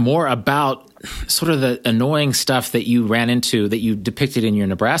is more about sort of the annoying stuff that you ran into, that you depicted in your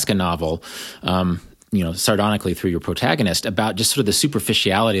Nebraska novel, sardonically through your protagonist, about just sort of the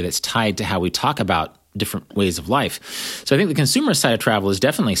superficiality that's tied to how we talk about different ways of life. So I think the consumer side of travel is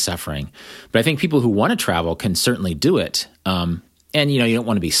definitely suffering, but I think people who want to travel can certainly do it. And, you don't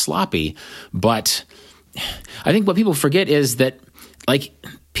want to be sloppy, but I think what people forget is that, like,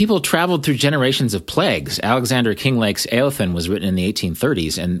 people traveled through generations of plagues. Alexander Kinglake's Eothen was written in the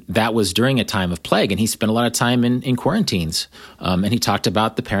 1830s, and that was during a time of plague, and he spent a lot of time in quarantines. And he talked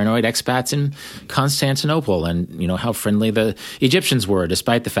about the paranoid expats in Constantinople and, how friendly the Egyptians were,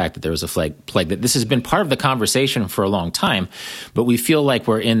 despite the fact that there was a plague. That this has been part of the conversation for a long time, but we feel like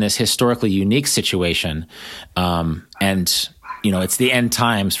we're in this historically unique situation, and it's the end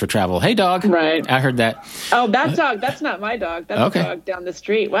times for travel. Hey, dog. Right. I heard that. Oh, that dog. That's not my dog. That's okay. A dog down the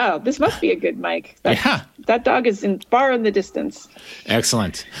street. Wow. This must be a good mic. Yeah. That dog is far in the distance.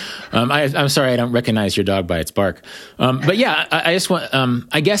 Excellent. I'm sorry I don't recognize your dog by its bark. But yeah, I just want,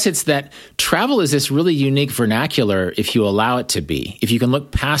 I guess it's that travel is this really unique vernacular if you allow it to be. If you can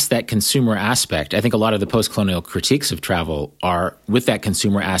look past that consumer aspect. I think a lot of the post-colonial critiques of travel are with that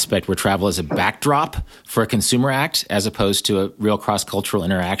consumer aspect, where travel is a backdrop for a consumer act as opposed to a real cross-cultural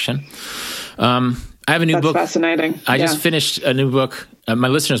interaction. I have a new book. Fascinating. I just finished a new book. My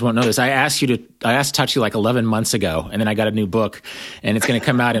listeners won't know this. I asked to talk to you like 11 months ago, and then I got a new book, and it's going to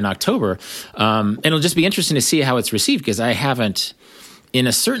come out in October. And it'll just be interesting to see how it's received, because I haven't, in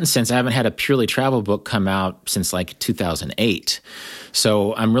a certain sense, I haven't had a purely travel book come out since like 2008.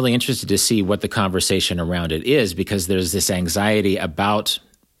 So I'm really interested to see what the conversation around it is, because there's this anxiety about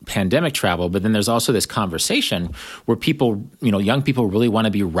pandemic travel, but then there's also this conversation where people, young people really want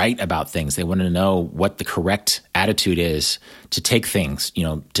to be right about things. They want to know what the correct attitude is to take things,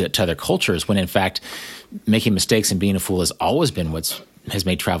 to other cultures, when in fact, making mistakes and being a fool has always been has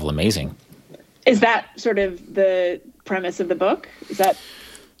made travel amazing. Is that sort of the premise of the book? Is that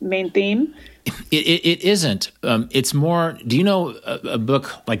the main theme? It isn't. It's more, do you know a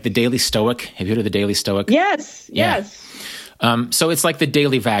book like The Daily Stoic? Have you heard of The Daily Stoic? Yes. Yeah. Yes. So it's like The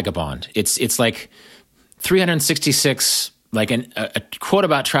Daily Vagabond. It's like 366, like a quote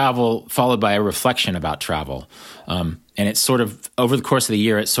about travel followed by a reflection about travel. And it's sort of, over the course of the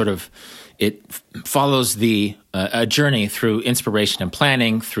year, it follows a journey through inspiration and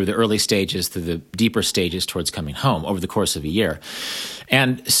planning, through the early stages, through the deeper stages towards coming home over the course of a year.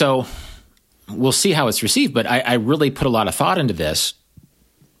 And so we'll see how it's received, but I really put a lot of thought into this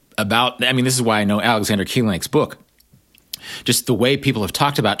this is why I know Alexander Kinglake's book. Just the way people have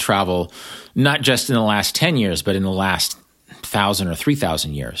talked about travel, not just in the last 10 years, but in the last 1,000 or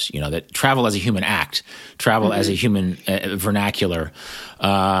 3,000 years, that travel as a human act, travel as a human vernacular.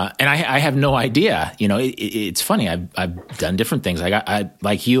 And I have no idea, it's funny. I've done different things.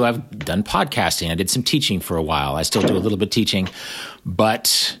 Like you, I've done podcasting. I did some teaching for a while. I still do a little bit of teaching,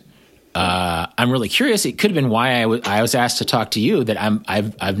 but I'm really curious. It could have been why I was asked to talk to you, that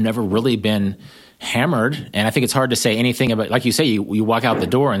I've never really been hammered, and I think it's hard to say anything about, like you say, you walk out the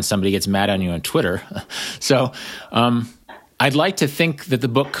door and somebody gets mad on you on Twitter. So I'd like to think that the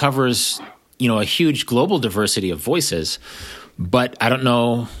book covers, a huge global diversity of voices, but I don't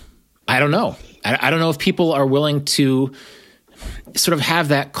know. I don't know if people are willing to sort of have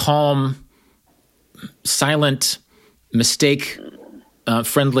that calm, silent, mistake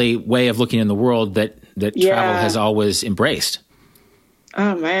friendly way of looking in the world that travel has always embraced.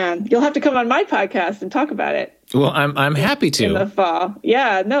 Oh man, you'll have to come on my podcast and talk about it. Well, I'm happy to. In the fall.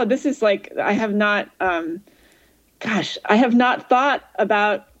 Yeah, no, this is like, I have not thought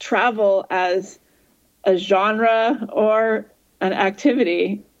about travel as a genre or an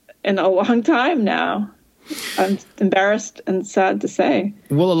activity in a long time now. I'm embarrassed and sad to say.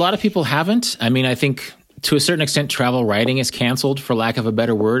 Well, a lot of people haven't. I think to a certain extent, travel writing is canceled, for lack of a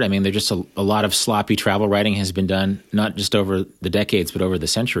better word. There's just a lot of sloppy travel writing has been done, not just over the decades, but over the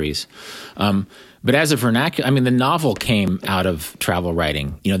centuries. But as a vernacular, the novel came out of travel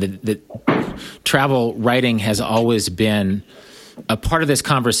writing. The travel writing has always been a part of this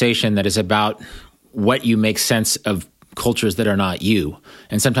conversation that is about what you make sense of cultures that are not you.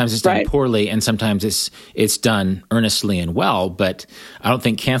 And sometimes it's done poorly, and sometimes it's done earnestly and well, but I don't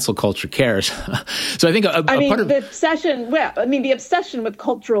think cancel culture cares. So I think a part of the obsession with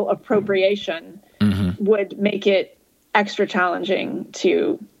cultural appropriation would make it extra challenging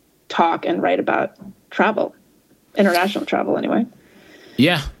to talk and write about travel, international travel anyway.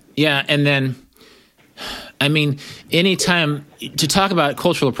 Yeah. And then, anytime to talk about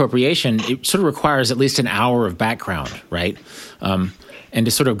cultural appropriation, it sort of requires at least an hour of background, right? and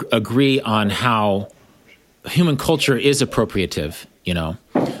to sort of agree on how human culture is appropriative, you know.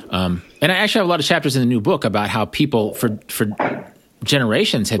 And I actually have a lot of chapters in the new book about how people for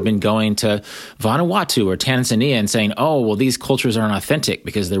generations had been going to Vanuatu or Tanzania and saying, oh, well, these cultures aren't authentic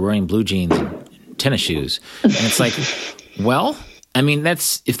because they're wearing blue jeans and tennis shoes. And it's like, well, I mean,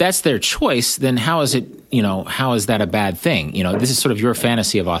 if that's their choice, then how is that a bad thing? You know, this is sort of your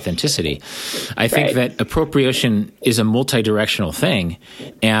fantasy of authenticity. I think that appropriation is a multi-directional thing.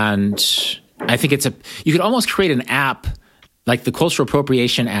 And I think you could almost create an app like the cultural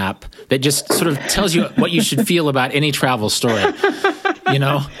appropriation app that just sort of tells you what you should feel about any travel story, you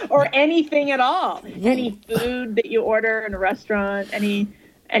know? Or anything at all. Any food that you order in a restaurant,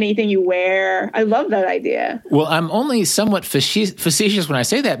 anything you wear. I love that idea. Well, I'm only somewhat facetious when I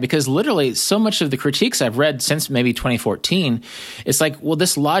say that because literally so much of the critiques I've read since maybe 2014, it's like, well,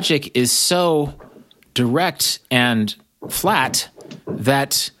 this logic is so direct and flat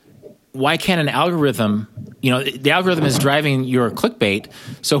that why can't an algorithm, you know, the algorithm is driving your clickbait,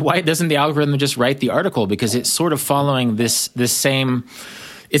 so why doesn't the algorithm just write the article? Because it's sort of following this same,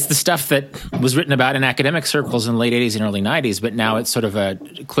 it's the stuff that was written about in academic circles in the late 80s and early 90s, but now it's sort of a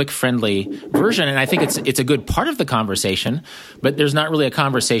click-friendly version, and I think it's a good part of the conversation, but there's not really a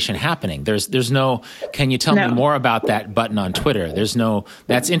conversation happening. There's no, can you tell me more about that button on Twitter? There's no,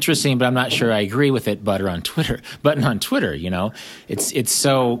 that's interesting, but I'm not sure I agree with it button on Twitter, you know? It's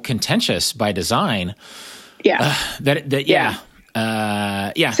so contentious by design. Yeah.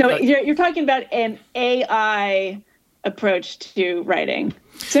 So you're talking about an AI approach to writing.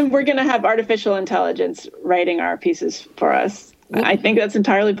 So we're going to have artificial intelligence writing our pieces for us. Well, I think that's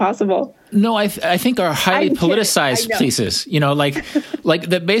entirely possible. No, I think our highly politicized pieces, you know, like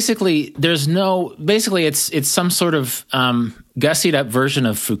that. Basically, it's some sort of gussied up version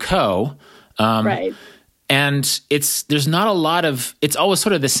of Foucault, right? And there's not a lot of. It's always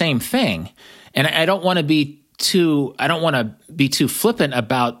sort of the same thing, and I don't want to be too flippant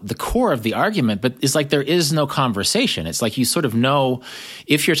about the core of the argument, but it's like there is no conversation. It's like you sort of know,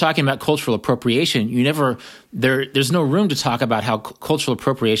 if you're talking about cultural appropriation, there's no room to talk about how cultural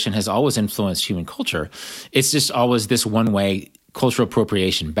appropriation has always influenced human culture. It's just always this one-way cultural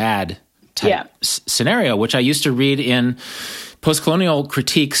appropriation bad type scenario, which I used to read in post-colonial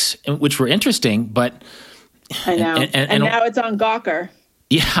critiques, which were interesting, but I know. And now it's on Gawker.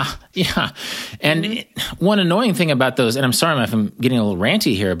 Yeah. And one annoying thing about those, and I'm sorry if I'm getting a little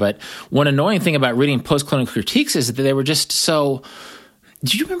ranty here, but one annoying thing about reading post-colonial critiques is that they were just so...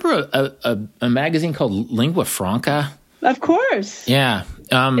 Do you remember a magazine called Lingua Franca? Of course. Yeah.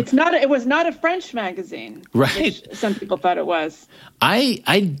 It was not a French magazine. Right. Which some people thought it was.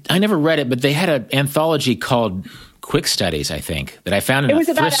 I never read it, but they had an anthology called Quick Studies, I think, that I found in a thrift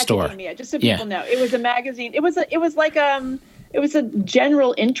store. It was about academia, just so people know. It was a magazine. It was a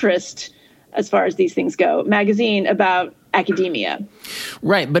general interest, as far as these things go, magazine about academia.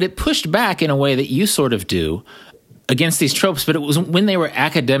 Right, but it pushed back in a way that you sort of do against these tropes, but it was when they were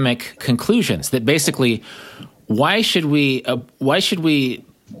academic conclusions that basically, why should we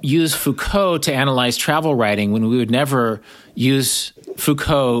use Foucault to analyze travel writing when we would never use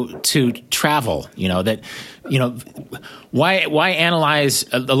Foucault to travel? Why analyze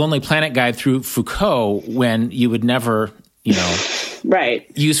a Lonely Planet guide through Foucault when you would never right,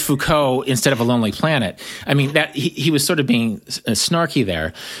 use Foucault instead of A Lonely Planet? I mean, that he was sort of being snarky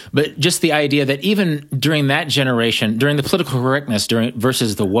there, but just the idea that even during that generation, during the political correctness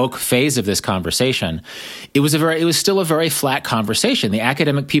versus the woke phase of this conversation, it was still a very flat conversation. The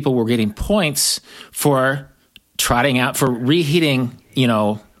academic people were getting points for trotting out, for reheating,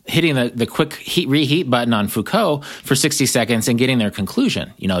 hitting the quick reheat button on Foucault for 60 seconds and getting their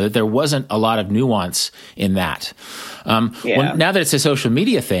conclusion, that there wasn't a lot of nuance in that. Well, now that it's a social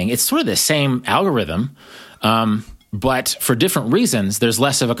media thing, it's sort of the same algorithm, but for different reasons, there's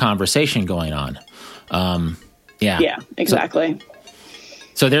less of a conversation going on. Yeah, exactly.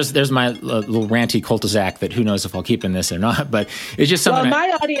 So there's my little ranty cul-de-sac that who knows if I'll keep in this or not, but it's just something. Well,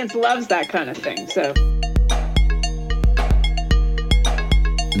 my audience loves that kind of thing, so...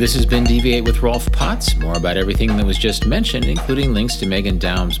 This has been Deviate with Rolf Potts. More about everything that was just mentioned, including links to Megan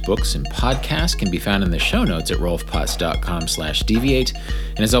Daum's books and podcasts, can be found in the show notes at rolfpotts.com/deviate.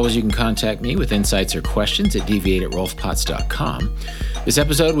 And as always, you can contact me with insights or questions at deviate@rolfpotts.com. This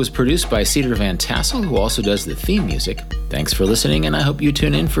episode was produced by Cedar Van Tassel, who also does the theme music. Thanks for listening, and I hope you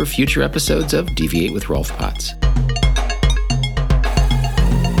tune in for future episodes of Deviate with Rolf Potts.